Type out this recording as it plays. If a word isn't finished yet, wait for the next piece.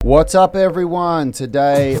What's up, everyone?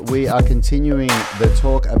 Today we are continuing the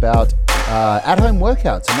talk about at-home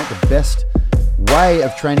workouts and what the best way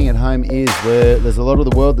of training at home is, where there's a lot of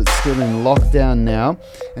the world that's still in lockdown now.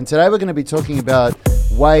 And today we're going to be talking about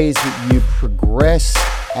ways that you progress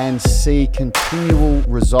and see continual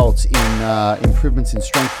results in improvements in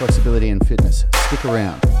strength, flexibility, and fitness. Stick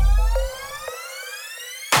around.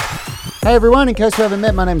 Hey everyone, in case we haven't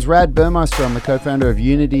met, my name's Rad Burmeister. I'm the co-founder of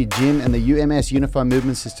Unity Gym and the UMS Unified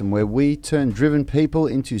Movement System, where we turn driven people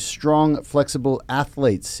into strong, flexible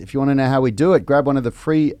athletes. If you want to know how we do it, grab one of the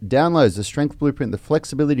free downloads, the Strength Blueprint, the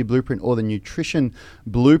Flexibility Blueprint, or the Nutrition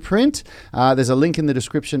Blueprint. There's a link in the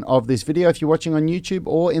description of this video if you're watching on YouTube,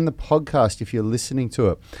 or in the podcast if you're listening to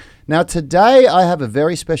it. Now today I have a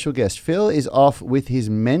very special guest. Phil is off with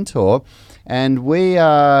his mentor, and we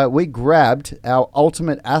grabbed our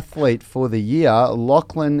ultimate athlete for the year,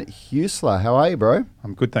 Lachlan Huesler. How are you, bro?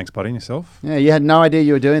 I'm good, thanks, buddy. And yourself? Yeah, you had no idea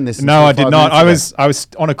you were doing this. No, I did not. I was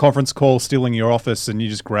on a conference call still in your office, and you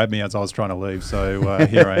just grabbed me as I was trying to leave. So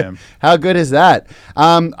here I am. How good is that?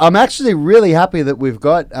 I'm actually really happy that we've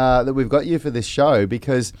got you for this show,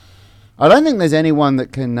 because I don't think there's anyone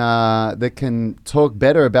that can talk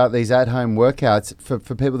better about these at-home workouts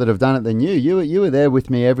for people that have done it than you. You were there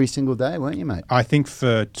with me every single day, weren't you, mate? I think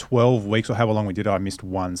for 12 weeks or however long we did, I missed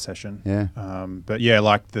one session. Yeah. But yeah,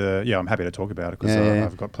 I'm happy to talk about it because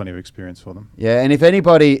I've got plenty of experience for them. Yeah, and if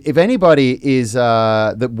anybody is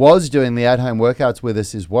that was doing the at-home workouts with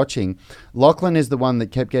us is watching, Lachlan is the one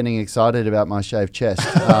that kept getting excited about my shaved chest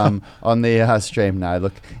on the stream. No,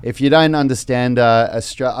 look, if you don't understand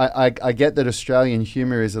I get that Australian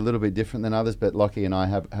humour is a little bit different than others, but Lockie and I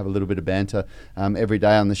have a little bit of banter every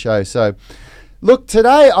day on the show. So, look,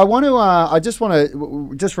 today I just want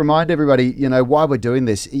to remind everybody, why we're doing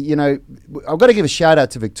this. I've got to give a shout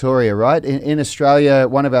out to Victoria, right? In Australia,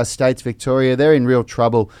 one of our states, Victoria, they're in real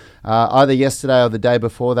trouble. Either yesterday or the day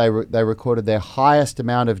before, they recorded their highest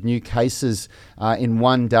amount of new cases in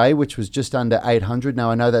one day, which was just under 800.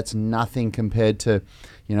 Now, I know that's nothing compared to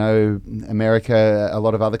America, a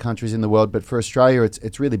lot of other countries in the world, but for Australia,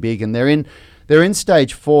 it's really big, and they're in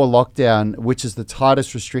stage 4 lockdown, which is the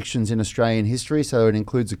tightest restrictions in Australian history. So it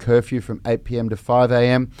includes a curfew from 8 p.m. to 5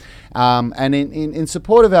 a.m. And in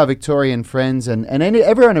support of our Victorian friends and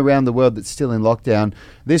everyone around the world that's still in lockdown,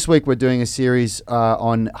 this week we're doing a series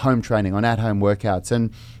on home training, on at-home workouts,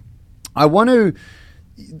 and I want to.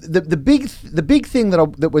 The big thing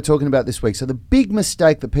that we're talking about this week, so the big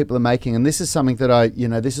mistake that people are making, and this is something that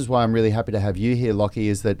this is why I'm really happy to have you here, Lockie,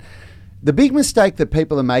 is that the big mistake that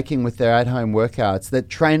people are making with their at-home workouts, that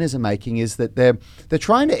trainers are making, is that they're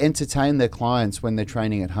trying to entertain their clients when they're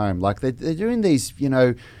training at home. Like they're doing these,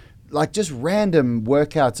 like just random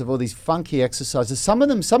workouts of all these funky exercises. Some of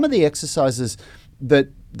the exercises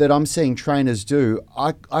that I'm seeing trainers do,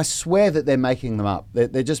 I swear that they're making them up.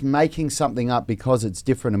 They're just making something up because it's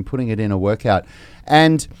different and putting it in a workout.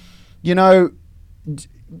 And,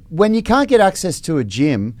 when you can't get access to a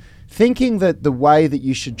gym, thinking that the way that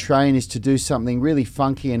you should train is to do something really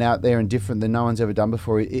funky and out there and different than no one's ever done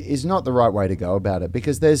before is not the right way to go about it,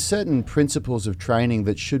 because there's certain principles of training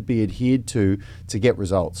that should be adhered to get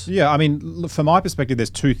results. Yeah, I mean, from my perspective, there's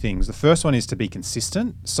two things. The first one is to be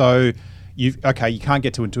consistent. So you can't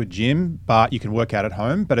get into a gym, but you can work out at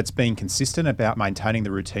home, but it's being consistent about maintaining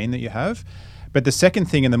the routine that you have. But the second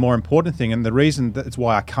thing, and the more important thing, and the reason that's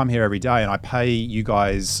why I come here every day and I pay you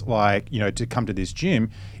guys to come to this gym,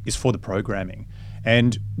 is for the programming.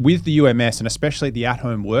 And with the UMS, and especially the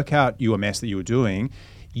at-home workout UMS that you were doing,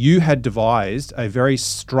 you had devised a very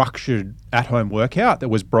structured at-home workout that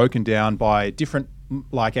was broken down by different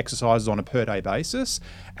exercises on a per day basis,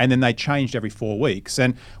 and then they changed every 4 weeks.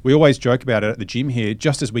 And we always joke about it at the gym here,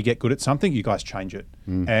 just as we get good at something, you guys change it.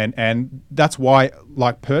 And that's why,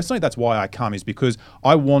 personally, that's why I come, is because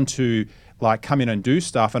I want to come in and do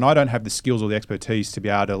stuff, and I don't have the skills or the expertise to be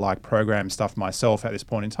able to program stuff myself at this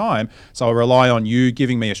point in time. So I rely on you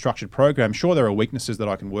giving me a structured program. Sure, there are weaknesses that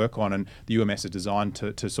I can work on, and the UMS is designed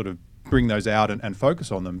to sort of bring those out and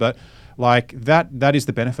focus on them. But that is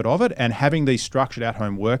the benefit of it. And having these structured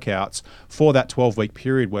at-home workouts for that 12-week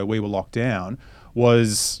period where we were locked down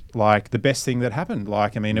was the best thing that happened.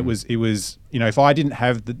 It was if I didn't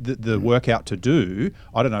have the workout to do,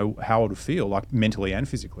 I don't know how I would feel, mentally and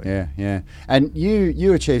physically. Yeah. And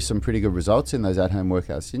you achieved some pretty good results in those at-home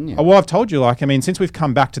workouts, didn't you? Well, I've told you, since we've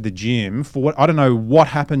come back to the gym, I don't know what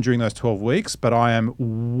happened during those 12 weeks, but I am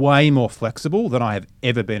way more flexible than I have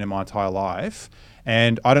ever been in my entire life.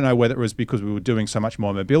 And I don't know whether it was because we were doing so much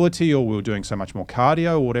more mobility or we were doing so much more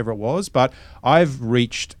cardio or whatever it was, but I've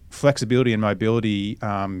reached flexibility and mobility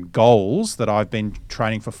goals that I've been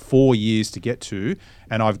training for 4 years to get to,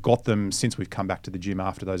 and I've got them since we've come back to the gym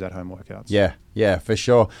after those at-home workouts. Yeah, for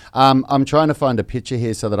sure. I'm trying to find a picture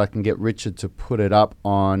here so that I can get Richard to put it up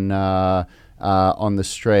on the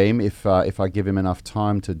stream if I give him enough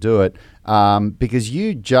time to do it. Because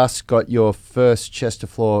you just got your first chest to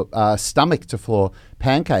floor, stomach to floor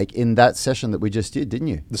pancake in that session that we just did, didn't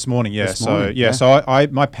you? This morning, yeah. So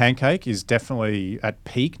my pancake is definitely at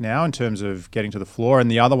peak now in terms of getting to the floor, and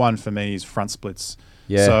the other one for me is front splits.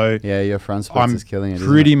 Yeah, so your front splits is killing it. I'm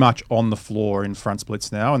pretty much on the floor in front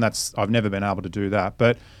splits now, and I've never been able to do that.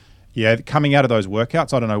 But yeah, coming out of those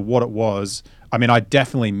workouts, I don't know what it was. I mean, I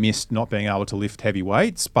definitely missed not being able to lift heavy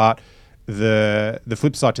weights, but the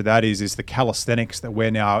flip side to that is the calisthenics that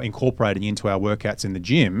we're now incorporating into our workouts in the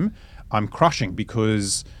gym. I'm crushing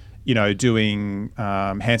because, doing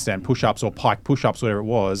handstand push-ups or pike push-ups, whatever it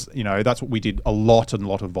was, that's what we did a lot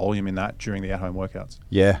of volume in that during the at-home workouts.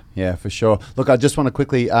 Yeah, for sure. Look, I just want to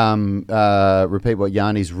quickly repeat what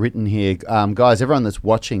Yanni's written here. Guys, everyone that's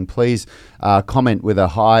watching, please comment with a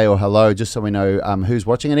hi or hello, just so we know who's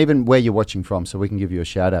watching and even where you're watching from, so we can give you a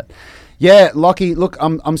shout out. Yeah, Lockie, look,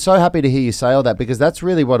 I'm so happy to hear you say all that, because that's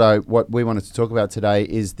really what we wanted to talk about today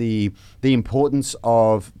is the importance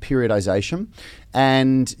of periodization.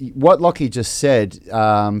 And what Lockie just said,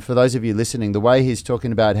 for those of you listening, the way he's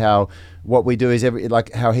talking about how what we do is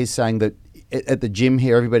how he's saying that at the gym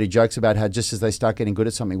here, everybody jokes about how just as they start getting good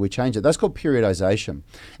at something, we change it. That's called periodization.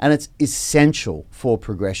 And it's essential for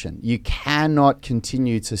progression. You cannot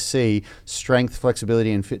continue to see strength,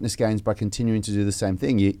 flexibility, and fitness gains by continuing to do the same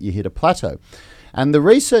thing. You hit a plateau. And the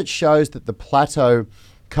research shows that the plateau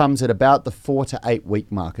comes at about the 4 to 8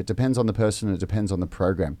 week mark. It depends on the person, and it depends on the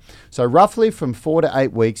program. So roughly from 4 to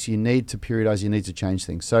 8 weeks, you need to periodize, you need to change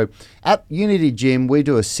things. So at Unity Gym, we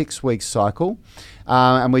do a 6-week cycle.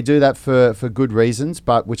 And we do that for good reasons,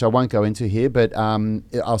 but which I won't go into here. But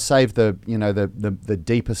I'll save the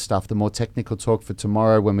deeper stuff, the more technical talk for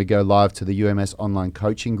tomorrow when we go live to the UMS online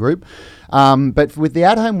coaching group. But with the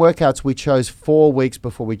at-home workouts, we chose 4 weeks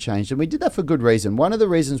before we changed, and we did that for good reason. One of the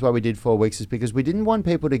reasons why we did 4 weeks is because we didn't want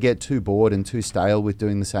people to get too bored and too stale with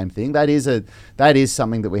doing the same thing. That is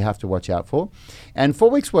something that we have to watch out for. And 4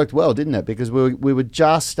 weeks worked well, didn't it? Because we were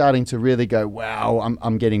just starting to really go, wow,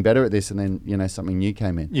 I'm getting better at this, and then something new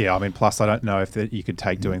came in. Yeah, I mean, plus I don't know if you could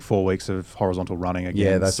take doing 4 weeks of horizontal running again.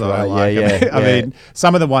 Yeah, that's right. I mean,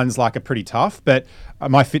 some of the ones are pretty tough, but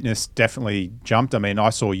my fitness definitely jumped. I mean,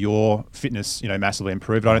 I saw your fitness, massively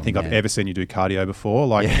improved. I don't think I've ever seen you do cardio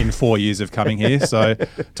before, in 4 years of coming here. So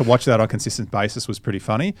to watch that on a consistent basis was pretty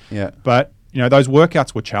funny. Yeah. But those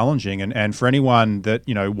workouts were challenging, and for anyone that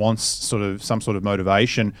wants some sort of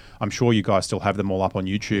motivation, I'm sure you guys still have them all up on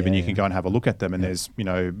YouTube, and you can go and have a look at them. And there's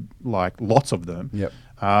lots of them. Yep.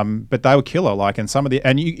 But they were killer. And some of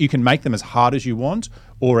and you can make them as hard as you want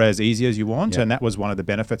or as easy as you want, and that was one of the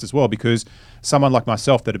benefits as well, because someone like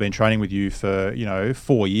myself that had been training with you for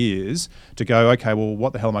 4 years to go, okay, well,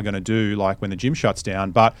 what the hell am I going to do when the gym shuts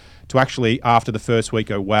down? But to actually after the first week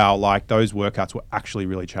go, wow, those workouts were actually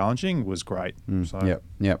really challenging was great.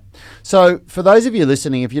 Yep. So for those of you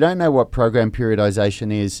listening, if you don't know what program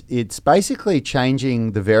periodization is, it's basically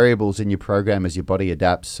changing the variables in your program as your body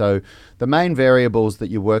adapts. So the main variables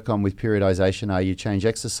that you work on with periodization are you change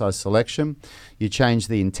exercise selection, you change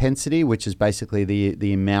the intensity, which is basically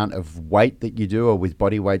the amount of weight that you do, or with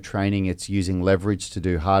body weight training, it's using leverage to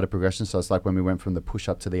do harder progressions. So it's like when we went from the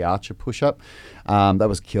push-up to the archer push-up. That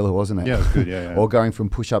was killer, wasn't it? Yeah, it was good, yeah. Or going from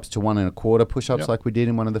push-ups to 1 1/4 push-ups like we did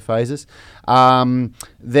in one of the phases.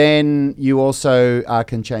 Then you also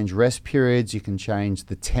can change rest periods. You can change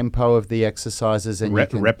the tempo of the exercises. And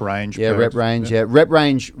rep range. Yeah, rep range. Yeah. Rep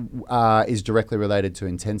range is directly related to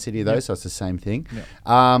intensity, though, so it's the same thing.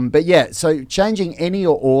 But so changing any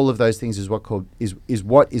or all of those things is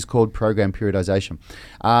what is called program periodization.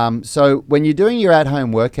 So when you're doing your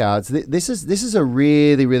at-home workouts, this is a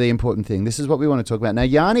really, really important thing. This is what we want to talk about. Now,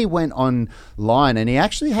 Yanni went online and he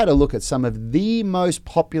actually had a look at some of the most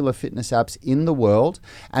popular fitness apps in the world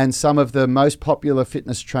and some of the most popular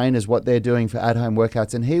fitness trainers, what they're doing for at-home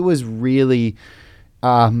workouts. And he was really...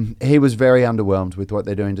 he was very underwhelmed with what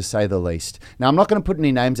they're doing, to say the least. Now, I'm not going to put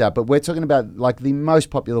any names out, but we're talking about the most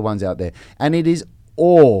popular ones out there. And it is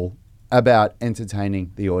all about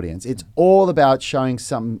entertaining the audience. It's all about showing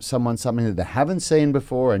someone something that they haven't seen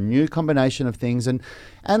before, a new combination of things. And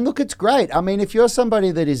look, it's great. I mean, if you're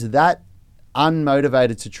somebody that is that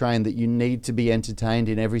unmotivated to train, that you need to be entertained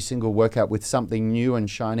in every single workout with something new and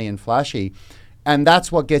shiny and flashy, and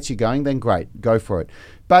that's what gets you going, then great, go for it.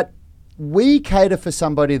 But we cater for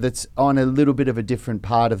somebody that's on a little bit of a different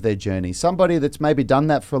part of their journey, somebody that's maybe done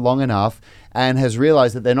that for long enough and has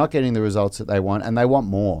realized that they're not getting the results that they want and they want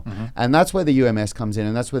more. And that's where the UMS comes in,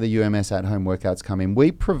 and that's where the UMS at-home workouts come in.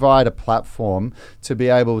 We provide a platform to be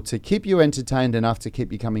able to keep you entertained enough to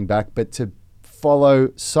keep you coming back, but to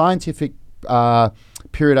follow scientific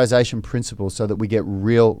periodization principles so that we get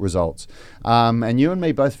real results. And you and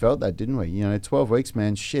me both felt that, didn't we? 12 weeks,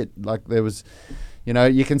 man, shit. Like there was...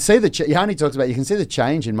 you can see Yanni talks about, you can see the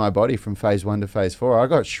change in my body from phase 1 to phase 4. I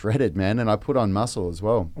got shredded, man, and I put on muscle as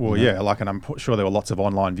well. Well, yeah, and I'm sure there were lots of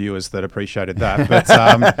online viewers that appreciated that.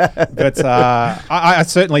 But I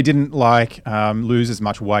certainly didn't lose as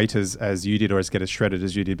much weight as you did, or as get as shredded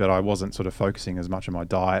as you did. But I wasn't sort of focusing as much on my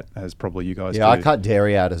diet as probably you guys. Yeah, I cut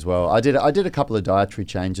dairy out as well. I did a couple of dietary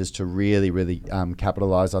changes to really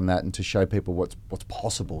capitalize on that and to show people what's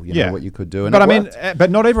possible. What you could do. And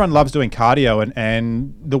but not everyone loves doing cardio and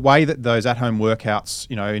the way that those at-home workouts,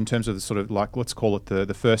 in terms of the sort of let's call it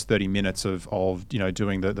the first 30 minutes of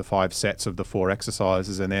doing the 5 sets of the 4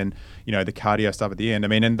 exercises, and then the cardio stuff at the end.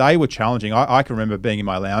 And they were challenging. I can remember being in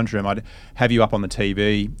my lounge room. I'd have you up on the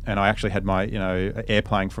TV, and I actually had my air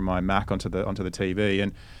playing from my Mac onto the TV,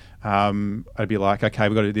 and I'd be like, okay,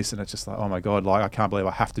 we've got to do this, and it's just like, oh my god, I can't believe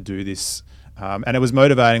I have to do this. And it was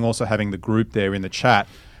motivating also having the group there in the chat.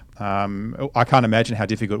 I can't imagine how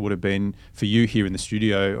difficult it would have been for you here in the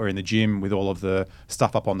studio or in the gym with all of the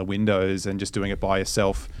stuff up on the windows and just doing it by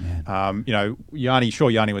yourself.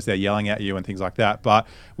 Yanni was there yelling at you and things like that, but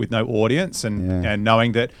with no audience and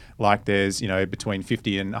knowing that there's between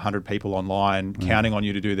 50 and 100 people online counting on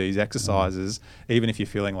you to do these exercises, even if you're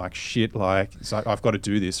feeling like shit, it's like, I've got to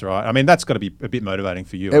do this, right? That's got to be a bit motivating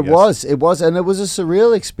for you. It was, and it was a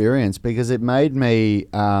surreal experience because it made me.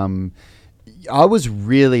 I was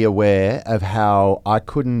really aware of how I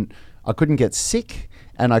couldn't get sick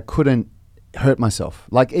and I couldn't hurt myself.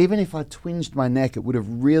 Even if I twinged my neck, it would have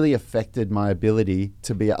really affected my ability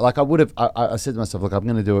to be I said to myself, look, I'm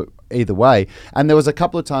going to do it either way. And there was a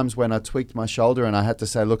couple of times when I tweaked my shoulder and I had to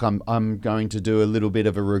say, look, I'm going to do a little bit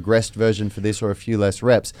of a regressed version for this or a few less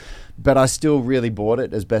reps. But I still really bought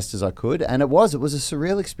it as best as I could. And it was a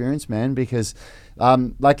surreal experience, man, because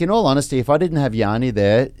in all honesty, if I didn't have Yanni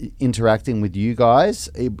there interacting with you guys,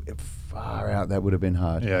 far out, that would have been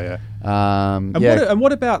hard. Yeah.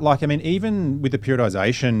 What about even with the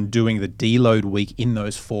periodization, doing the deload week in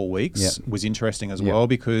those 4 weeks was interesting as well,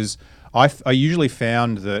 because I usually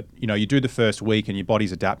found that, you do the first week and your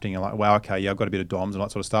body's adapting and wow, okay, I've got a bit of DOMS and all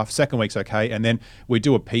that sort of stuff. Second week's okay. And then we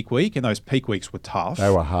do a peak week, and those peak weeks were tough. They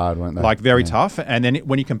were hard, weren't they? Very tough. And then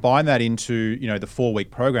when you combine that into, the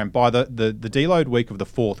 4-week program, by the deload week of the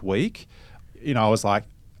 4th week, I was like,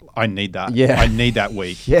 I need that. Yeah. I need that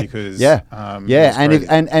week because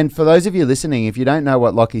and for those of you listening, if you don't know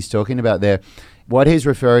what Lockie's talking about there, what he's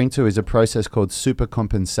referring to is a process called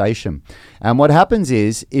supercompensation. And what happens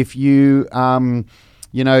is if you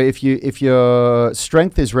if your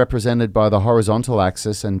strength is represented by the horizontal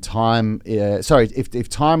axis and time, if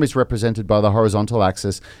time is represented by the horizontal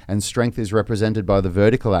axis and strength is represented by the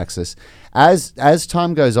vertical axis, as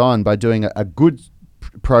time goes on, by doing a good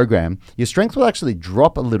program, your strength will actually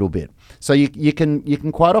drop a little bit. So you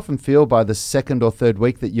can quite often feel by the 2nd or 3rd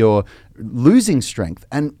week that you're losing strength.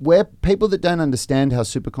 And where people that don't understand how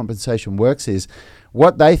supercompensation works is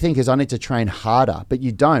what they think is I need to train harder, but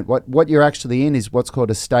you don't. What you're actually in is what's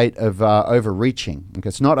called a state of overreaching. Okay,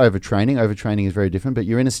 it's not overtraining. Overtraining is very different, but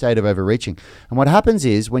you're in a state of overreaching. And what happens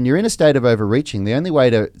is when you're in a state of overreaching, the only way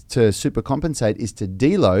to supercompensate is to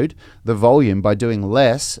deload the volume by doing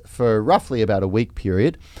less for roughly about a week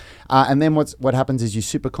period. And then what happens is you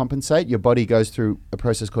supercompensate. Your body goes through a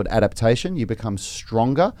process called adaptation. You become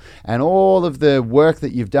stronger, and all of the work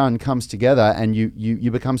that you've done comes together, and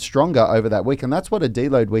you become stronger over that week. And that's what a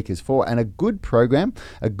deload week is for. And a good program,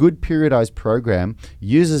 a good periodized program,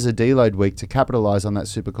 uses a deload week to capitalize on that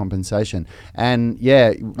supercompensation. And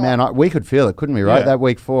we could feel it, couldn't we? Right, that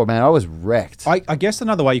week 4, man, I was wrecked. I guess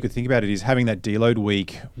another way you could think about it is having that deload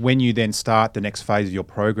week. When you then start the next phase of your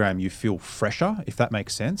program, you feel fresher, if that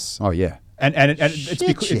makes sense. Oh yeah. And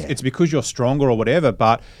it's because you're stronger or whatever,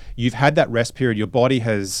 but you've had that rest period. Your body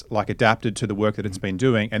has adapted to the work that it's been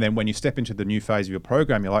doing, and then when you step into the new phase of your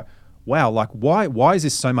program, you're like, wow, why is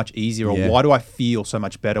this so much easier, or why do I feel so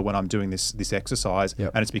much better when I'm doing this exercise?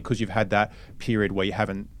 Yep. And it's because you've had that period where you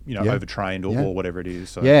haven't overtrained or whatever it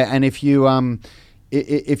is. So. Yeah, and if you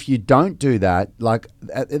if you don't do that, like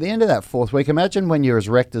at the end of that fourth week, imagine when you're as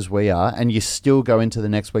wrecked as we are and you still go into the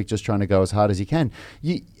next week just trying to go as hard as you can.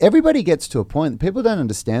 Everybody gets to a point, people don't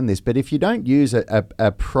understand this, but if you don't use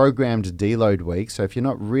a programmed deload week, so if you're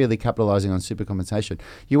not really capitalizing on supercompensation,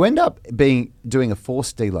 you end up doing a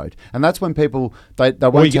forced deload. And that's when people, they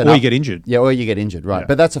won't or you get injured. Yeah, or you get injured, right. Yeah.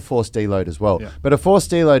 But that's a forced deload as well. Yeah. But a forced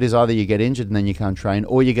deload is either you get injured and then you can't train,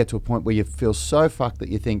 or you get to a point where you feel so fucked that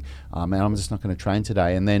you think, oh man, I'm just not going to train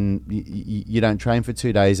today, and then you don't train for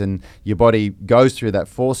 2 days and your body goes through that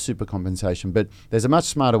forced supercompensation. But there's a much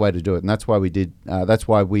smarter way to do it, and that's why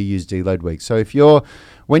we use deload weeks. So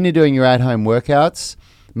when you're doing your at-home workouts,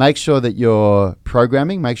 make sure that you're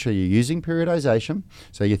programming, make sure you're using periodization.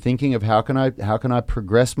 So you're thinking of how can I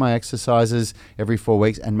progress my exercises every 4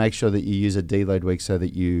 weeks, and make sure that you use a deload week so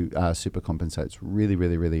that you supercompensate. It's really,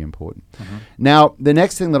 really, really important. Mm-hmm. Now, the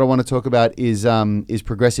next thing that I want to talk about is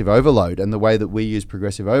progressive overload, and the way that we use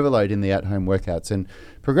progressive overload in the at-home workouts. And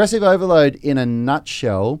progressive overload, in a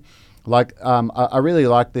nutshell, I really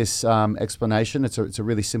like this explanation. It's a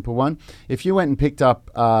really simple one. If you went and picked up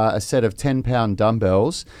a set of 10-pound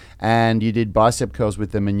dumbbells and you did bicep curls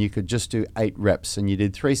with them, and you could just do 8 reps, and you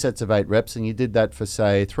did 3 sets of 8 reps, and you did that for,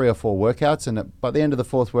 say, 3 or 4 workouts, and by the end of the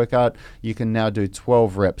 4th workout, you can now do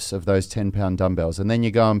 12 reps of those 10-pound dumbbells. And then you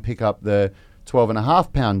go and pick up the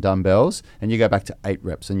 12.5-pound dumbbells, and you go back to 8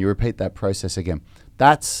 reps, and you repeat that process again.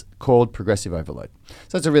 That's called progressive overload.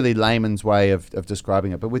 So it's a really layman's way of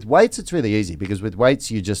describing it. But with weights, it's really easy, because with weights,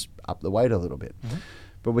 you just up the weight a little bit. Mm-hmm.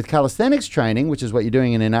 But with calisthenics training, which is what you're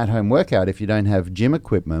doing in an at-home workout, if you don't have gym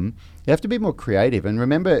equipment, you have to be more creative. And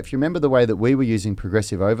if you remember the way that we were using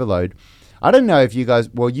progressive overload, I don't know if you guys,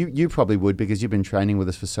 well, you probably would, because you've been training with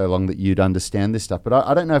us for so long that you'd understand this stuff. But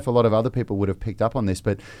I don't know if a lot of other people would have picked up on this.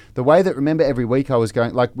 But the way that, remember, every week I was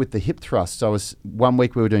going, like with the hip thrusts, one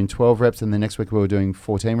week we were doing 12 reps, and the next week we were doing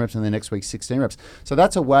 14 reps, and the next week 16 reps. So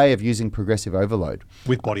that's a way of using progressive overload.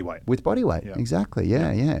 With body weight. With body weight, yeah. Exactly,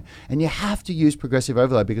 yeah. And you have to use progressive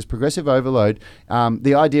overload, because progressive overload,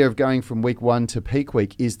 the idea of going from week 1 to peak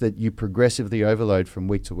week is that you progressively overload from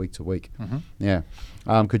week to week to week. Mm-hmm. Yeah.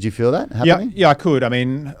 Could you feel that happening? Yeah, I could. I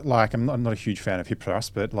mean, I'm not a huge fan of hip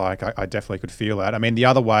thrust, but I definitely could feel that. I mean, the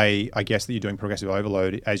other way, I guess, that you're doing progressive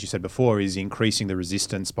overload, as you said before, is increasing the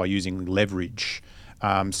resistance by using leverage.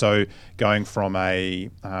 So going from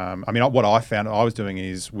what I found I was doing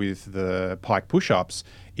is with the pike push-ups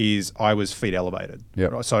is I was feet elevated.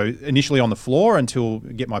 Yep. Right? So initially on the floor until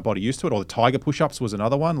get my body used to it, or the tiger push-ups was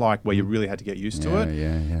another one, where you really had to get used to it.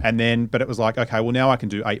 Yeah. And then, but it was like, okay, well now I can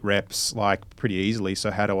do 8 reps pretty easily.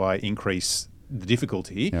 So how do I increase the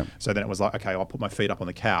difficulty? Yep. So then it was like, okay, I'll put my feet up on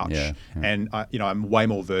the couch, and I'm way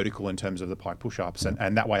more vertical in terms of the pike push-ups,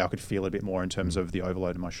 and that way I could feel a bit more in terms of the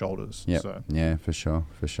overload in my shoulders. Yep. So. Yeah, for sure.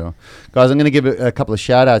 Guys, I'm going to give a couple of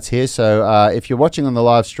shout-outs here. So if you're watching on the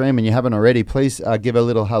live stream and you haven't already, please give a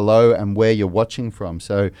little hello and where you're watching from.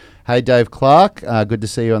 So, hey, Dave Clark, good to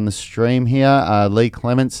see you on the stream here. Lee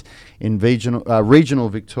Clements in regional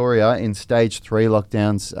Victoria in stage 3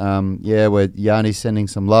 lockdowns. Where Yanni's sending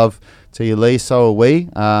some love to you, Lee. So are we.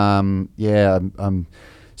 I'm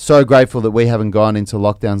so grateful that we haven't gone into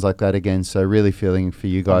lockdowns like that again. So really feeling for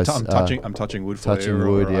you guys. I'm touching wood for you. Touching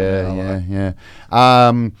wood, yeah.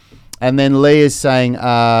 And then Lee is saying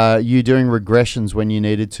you doing regressions when you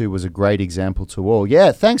needed to was a great example to all.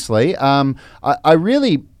 Yeah, thanks, Lee. I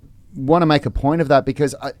really want to make a point of that,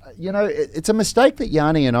 because it's a mistake that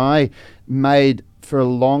Yanni and I made for a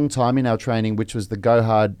long time in our training, which was the go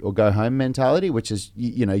hard or go home mentality, which is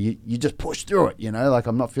you just push through it. Like,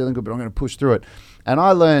 I'm not feeling good, but I'm going to push through it. And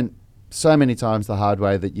I learned so many times the hard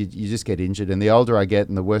way that you just get injured. And the older I get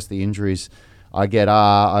and the worse the injuries I get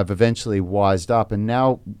I've eventually wised up. And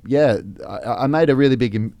now, I made a really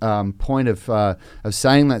big point of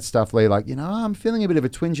saying that stuff, Lee, like, I'm feeling a bit of a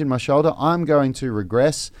twinge in my shoulder. I'm going to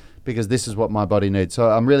regress, because this is what my body needs.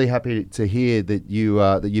 So I'm really happy to hear that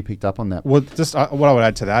you picked up on that. Well, just what I would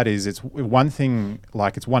add to that is it's one thing,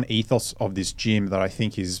 it's one ethos of this gym that I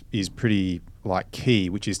think is pretty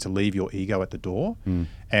key, which is to leave your ego at the door.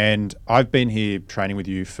 And I've been here training with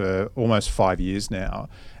you for almost 5 years now,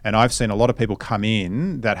 and I've seen a lot of people come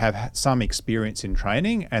in that have some experience in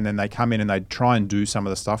training, and then they come in and they try and do some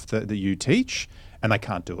of the stuff that you teach, and they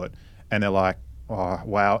can't do it. And they're like, oh,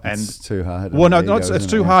 wow. And it's too hard. Well, no, it's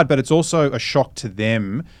too hard, but it's also a shock to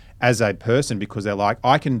them as a person, because they're like,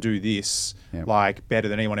 I can do this Yep. like better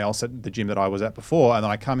than anyone else at the gym that I was at before. And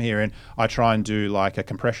then I come here and I try and do like a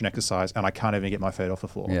compression exercise and I can't even get my feet off the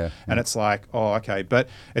floor. Yeah. And it's like, oh, okay. But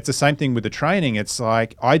it's the same thing with the training. It's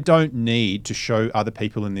like, I don't need to show other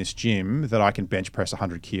people in this gym that I can bench press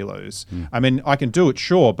 100 kilos. I mean, I can do it,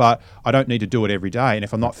 sure, but I don't need to do it every day. And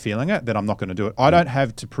if I'm not feeling it, then I'm not going to do it. I don't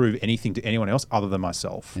have to prove anything to anyone else other than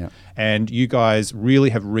myself. Yeah. And you guys really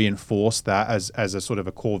have reinforced that as a sort of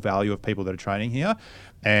a core value of people that are training here.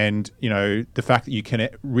 And, you know, the fact that you can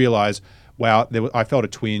realize, wow, I felt a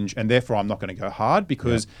twinge and therefore I'm not going to go hard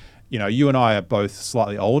because, you know, you and I are both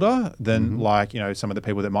slightly older than like, you know, some of the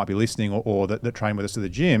people that might be listening or that train with us at the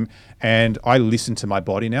gym. And I listen to my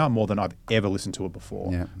body now more than I've ever listened to it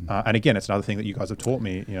before. Yeah. And again, it's another thing that you guys have taught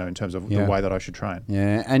me, you know, in terms of the way that I should train.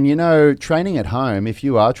 Yeah, and you know, training at home, if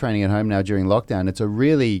you are training at home now during lockdown, it's a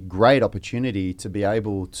really great opportunity to be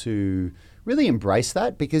able to really embrace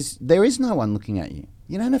that because there is no one looking at you.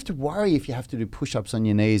 You don't have to worry if you have to do push-ups on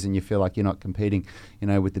your knees and you feel like you're not competing, you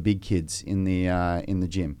know, with the big kids in the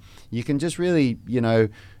gym. You can just really, you know,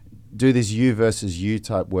 do this you versus you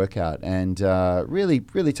type workout and really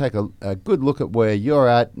take a good look at where you're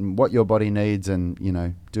at and what your body needs and, you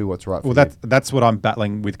know, do what's right for you. Well, that's what I'm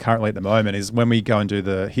battling with currently at the moment is when we go and do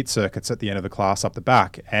the HIIT circuits at the end of the class up the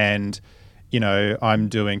back and, you know,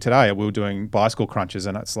 we were doing bicycle crunches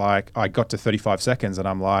and it's like I got to 35 seconds and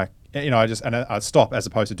I'm like, you know, I stop as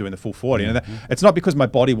opposed to doing the full 40. And it's not because my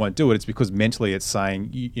body won't do it. It's because mentally it's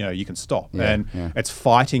saying, you know, you can stop. It's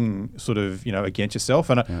fighting sort of, you know, against yourself.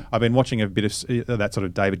 And I've been watching a bit of that sort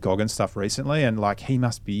of David Goggins stuff recently. And like, he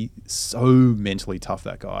must be so mentally tough,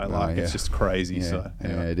 that guy. Like, it's just crazy. Yeah, So,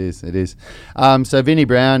 yeah, it is. It is. So Vinny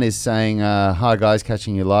Brown is saying, hi guys,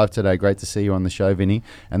 catching you live today. Great to see you on the show, Vinny.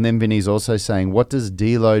 And then Vinny's also saying, what does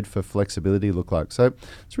deload for flexibility look like? So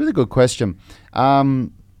it's a really good question.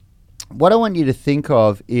 What I want you to think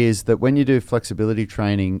of is that when you do flexibility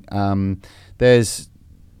training, there's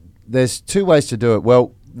two ways to do it.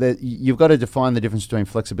 Well, you've got to define the difference between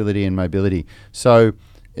flexibility and mobility. So,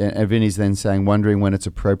 and Vinny's then saying, wondering when it's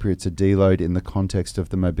appropriate to deload in the context of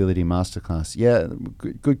the mobility masterclass. Yeah,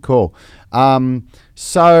 good call.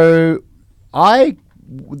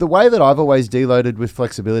 The way that I've always deloaded with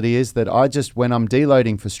flexibility is that when I'm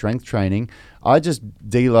deloading for strength training, I just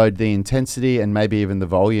deload the intensity and maybe even the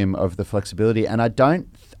volume of the flexibility. And I don't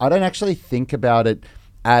actually think about it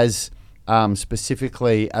as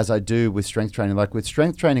specifically as I do with strength training. Like with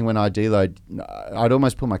strength training, when I deload, I'd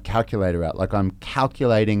almost pull my calculator out. Like I'm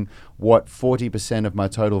calculating what 40% of my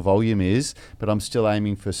total volume is, but I'm still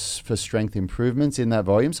aiming for strength improvements in that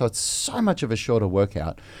volume. So it's so much of a shorter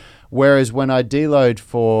workout. Whereas when I deload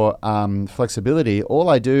for flexibility,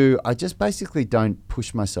 I just basically don't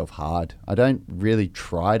push myself hard. I don't really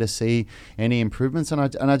try to see any improvements, and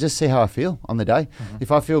I just see how I feel on the day. If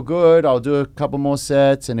I feel good, I'll do a couple more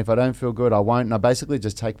sets, and if I don't feel good, I won't. And I basically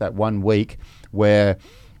just take that 1 week where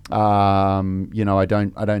you know, I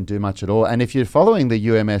don't do much at all. And if you're following the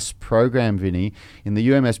UMS program, Vinny, in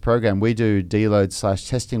the UMS program, we do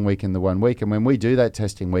deload/testing week in the 1 week. And when we do that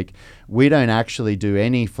testing week, we don't actually do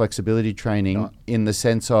any flexibility training in the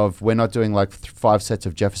sense of we're not doing like 5 sets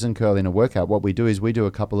of Jefferson curl in a workout. What we do is we do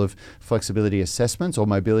a couple of flexibility assessments or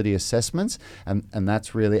mobility assessments, and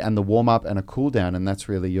that's really, and the warm up and a cool down, and that's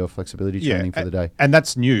really your flexibility training for the day. And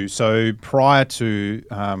that's new. So prior to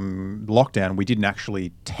lockdown, we didn't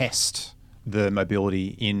actually test the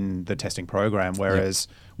mobility in the testing program, whereas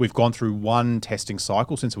we've gone through one testing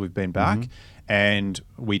cycle since we've been back, and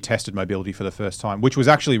we tested mobility for the first time, which was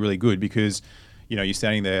actually really good because, you know, you're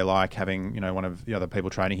standing there like having, you know, one of the other people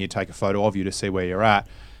training here take a photo of you to see where you're at.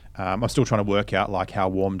 I'm still trying to work out like how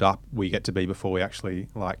warmed up we get to be before we actually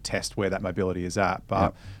like test where that mobility is at.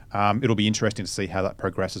 But it'll be interesting to see how that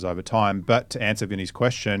progresses over time. But to answer Vinny's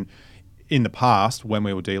question, in the past, when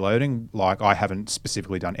we were deloading, like I haven't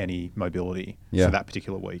specifically done any mobility for that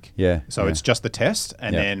particular week. So it's just the test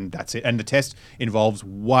and then that's it. And the test involves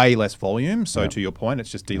way less volume. So to your point, it's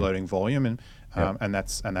just deloading volume and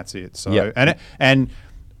that's it. So and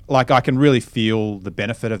like I can really feel the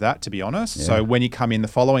benefit of that, to be honest. So when you come in the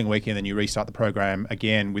following week and then you restart the program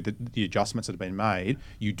again with the adjustments that have been made,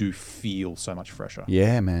 you do feel so much fresher.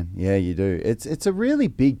 Yeah, man. Yeah, you do. It's a really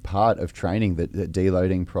big part of training that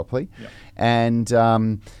deloading properly. And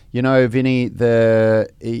you know, Vinny,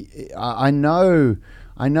 I know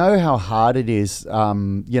how hard it is, you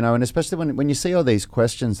know, and especially when you see all these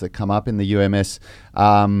questions that come up in the UMS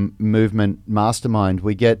movement mastermind,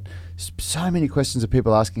 we get so many questions of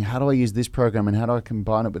people asking, how do I use this program and how do I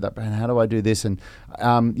combine it with that, and how do I do this? And,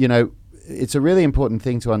 you know, it's a really important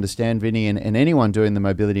thing to understand, Vinny, and anyone doing the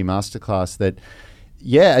mobility masterclass, that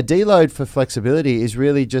yeah, a deload for flexibility is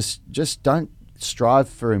really just don't strive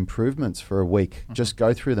for improvements for a week. Just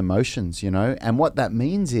go through the motions, And what that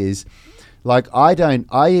means is, like,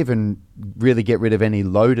 I even really get rid of any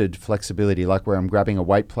loaded flexibility, like where I'm grabbing a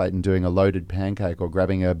weight plate and doing a loaded pancake, or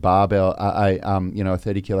grabbing a barbell, a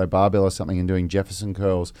 30-kilo barbell or something, and doing Jefferson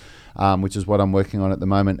curls, which is what I'm working on at the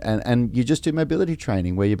moment. And you just do mobility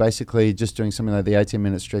training, where you're basically just doing something like the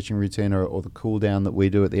 18-minute stretching routine or the cool down that we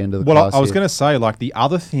do at the end of the class. Well, I was going to say, like, the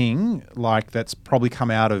other thing, like, that's probably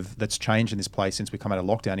that's changed in this place since we come out of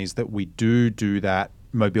lockdown, is that we do that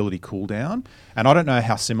mobility cool down. And I don't know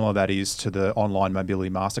how similar that is to the online mobility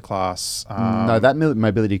masterclass. No, that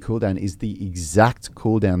mobility cool down is the exact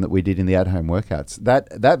cool down that we did in the at-home workouts.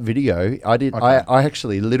 That video I did, okay. I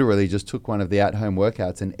actually literally just took one of the at-home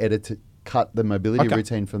workouts and cut the mobility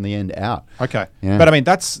routine from the end out. Okay. Yeah. But I mean,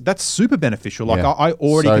 that's super beneficial. Like, I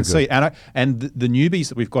already can see it. And the newbies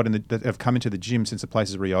that we've got that have come into the gym since the place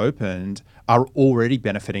has reopened are already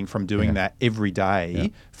benefiting from doing that every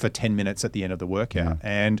day for 10 minutes at the end of the workout.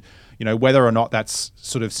 And, whether or not that's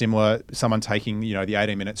sort of similar, someone taking, the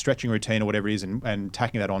 18-minute stretching routine or whatever it is and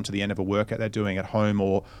tacking that on to the end of a workout they're doing at home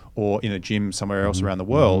or in a gym somewhere else around the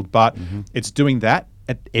world. But it's doing that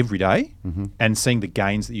every day and seeing the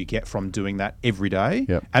gains that you get from doing that every day.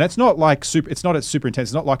 Yep. And it's not like it's not super intense.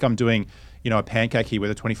 It's not like I'm doing, a pancake here with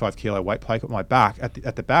a 25-kilo weight plate at my back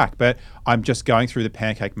at the back, but I'm just going through the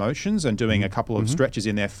pancake motions and doing a couple of stretches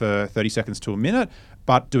in there for 30 seconds to a minute,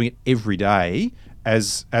 but doing it every day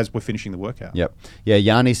as we're finishing the workout. Yep. Yeah,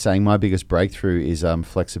 Yanni's saying my biggest breakthrough is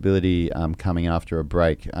flexibility coming after a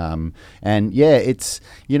break. And yeah, it's,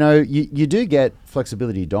 you do get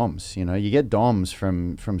flexibility DOMs, you get DOMs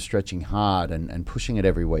from stretching hard and pushing it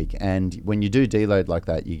every week. And when you do deload like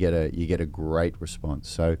that, you get a great response.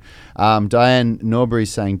 So Diane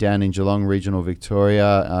Norbury's saying down in Geelong, regional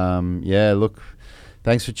Victoria. Yeah, look,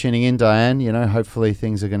 thanks for tuning in, Diane. Hopefully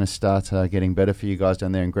things are going to start getting better for you guys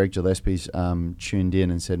down there. And Greg Gillespie's tuned in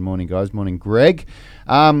and said, "Morning, guys." Morning, Greg.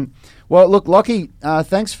 Well, look, Lockie,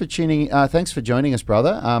 thanks for joining us,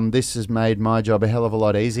 brother. This has made my job a hell of a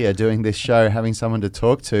lot easier doing this show, having someone to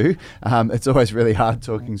talk to. It's always really hard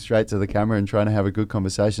talking straight to the camera and trying to have a good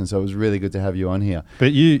conversation. So it was really good to have you on here.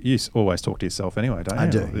 But you always talk to yourself anyway, don't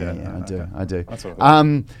you? I do. I do. That's all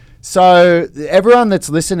right. So everyone that's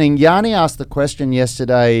listening, Yanni asked the question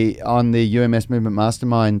yesterday on the UMS Movement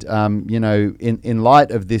Mastermind, in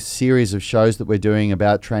light of this series of shows that we're doing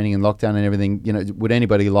about training in lockdown and everything, would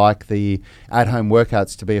anybody like the at-home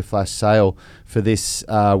workouts to be a flash sale for this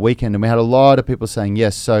weekend? And we had a lot of people saying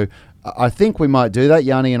yes. So I think we might do that.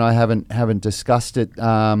 Yanni and I haven't discussed it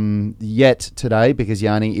yet today because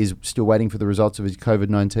Yanni is still waiting for the results of his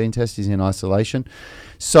COVID-19 test. He's in isolation.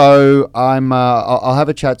 So I'll have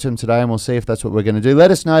a chat to him today and we'll see if that's what we're going to do.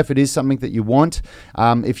 Let us know if it is something that you want.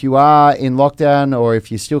 If you are in lockdown or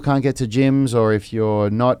if you still can't get to gyms or if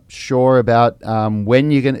you're not sure about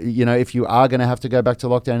when you're going to, if you are going to have to go back to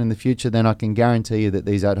lockdown in the future, then I can guarantee you that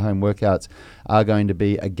these at-home workouts are going to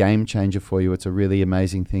be a game changer for you. It's a really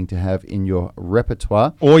amazing thing to have in your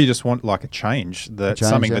repertoire. Or you just want like a change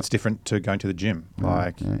something that's different to going to the gym.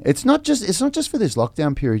 It's not just for this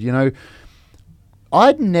lockdown period,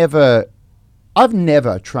 I've never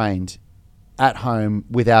trained at home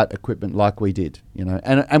without equipment like we did,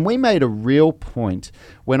 and we made a real point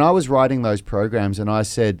when I was writing those programs and I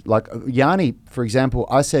said, like Yanni, for example,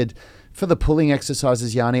 I said, for the pulling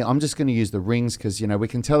exercises, Yanni, I'm just going to use the rings because, we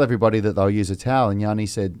can tell everybody that they'll use a towel. And Yanni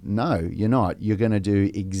said, no, you're not. You're going to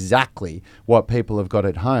do exactly what people have got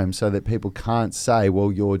at home so that people can't say,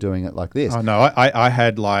 well, you're doing it like this. Oh, no, I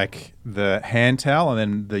had like the hand towel and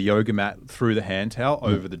then the yoga mat through the hand towel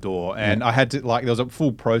over the door. And I had to there was a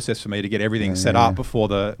full process for me to get everything set up before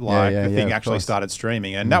the thing actually started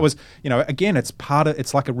streaming. And that was, again,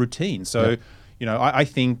 it's like a routine. So, I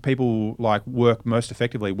think people work most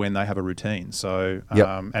effectively when they have a routine. So,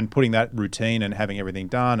 and putting that routine and having everything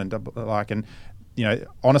done and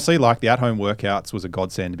honestly, the at-home workouts was a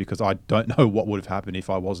godsend because I don't know what would have happened if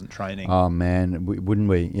I wasn't training. Oh man, wouldn't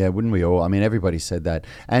we? Yeah, wouldn't we all? I mean, everybody said that.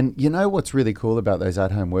 And what's really cool about those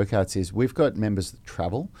at-home workouts is we've got members that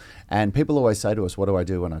travel, and people always say to us, "What do I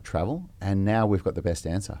do when I travel?" And now we've got the best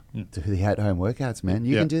answer: do the at-home workouts, man.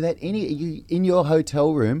 You can do that in your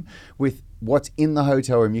hotel room with what's in the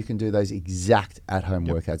hotel room, you can do those exact at-home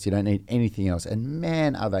workouts. You don't need anything else. And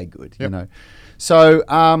man, are they good, you know. So,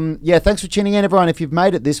 thanks for tuning in, everyone. If you've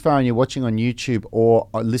made it this far and you're watching on YouTube or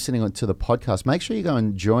listening to the podcast, make sure you go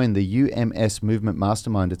and join the UMS Movement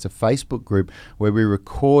Mastermind. It's a Facebook group where we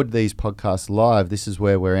record these podcasts live. This is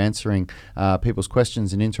where we're answering people's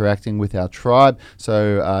questions and interacting with our tribe.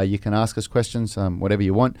 So you can ask us questions, whatever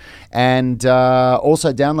you want. And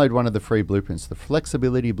also download one of the free blueprints, the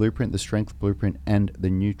Flexibility Blueprint, the Strength Blueprint, and the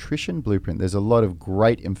Nutrition Blueprint. There's a lot of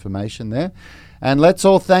great information there. And let's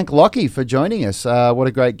all thank Lockie for joining us. What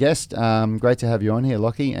a great guest. Great to have you on here,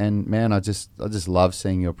 Lockie. And man, I just love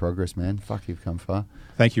seeing your progress, man. Fuck, you've come far.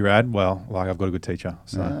 Thank you, Rad. Well, I've got a good teacher.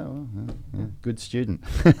 So. Good student.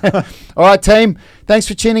 All right, team. Thanks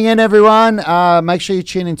for tuning in, everyone. Make sure you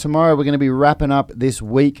tune in tomorrow. We're going to be wrapping up this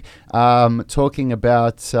week, talking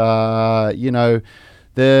about,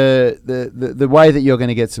 the way that you're going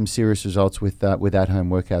to get some serious results with at-home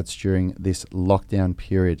workouts during this lockdown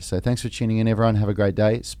period. So thanks for tuning in, everyone. Have a great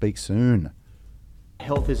day. Speak soon.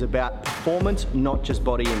 Health is about performance, not just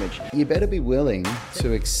body image. You better be willing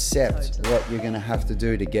to accept what you're going to have to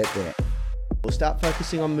do to get there. We'll start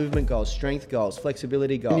focusing on movement goals, strength goals,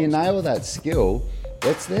 flexibility goals. When you nail that skill,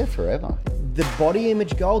 it's there forever. The body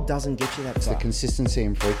image goal doesn't get you that It's far. the consistency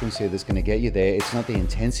and frequency that's going to get you there. It's not the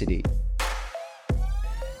intensity.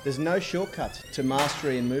 There's no shortcuts to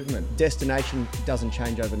mastery and movement. Destination doesn't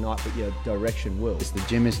change overnight, but your direction will. The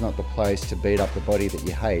gym is not the place to beat up the body that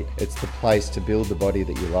you hate. It's the place to build the body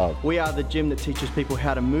that you love. We are the gym that teaches people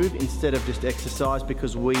how to move instead of just exercise,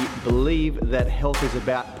 because we believe that health is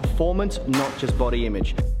about performance, not just body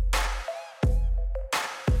image.